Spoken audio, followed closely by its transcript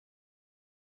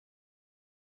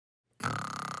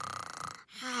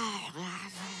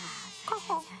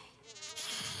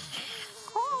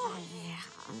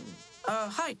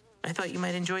Hi. I thought you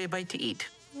might enjoy a bite to eat.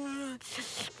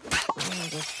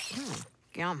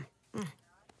 Yum.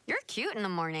 You're cute in the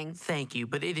morning. Thank you,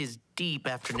 but it is deep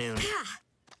afternoon.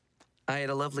 I had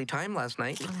a lovely time last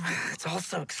night. It's all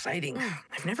so exciting.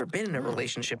 I've never been in a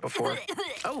relationship before.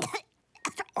 Oh,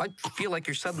 I feel like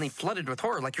you're suddenly flooded with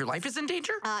horror, like your life is in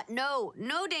danger? No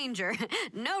danger.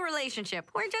 No relationship.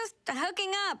 We're just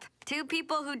hooking up. Two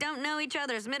people who don't know each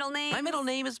other's middle names. My middle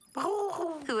name is...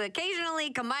 Who occasionally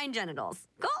combine genitals.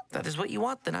 Cool? That is what you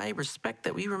want, then I respect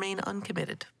that we remain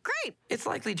uncommitted. Great. It's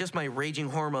likely just my raging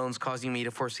hormones causing me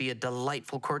to foresee a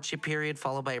delightful courtship period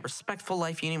followed by a respectful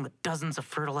life union with dozens of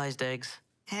fertilized eggs.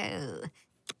 Oh.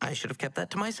 I should have kept that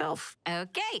to myself.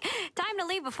 Okay. Time to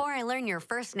leave before I learn your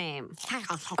first name.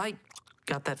 I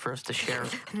got that for us to share.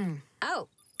 Oh,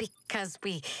 because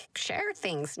we share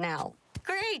things now.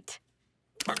 Great.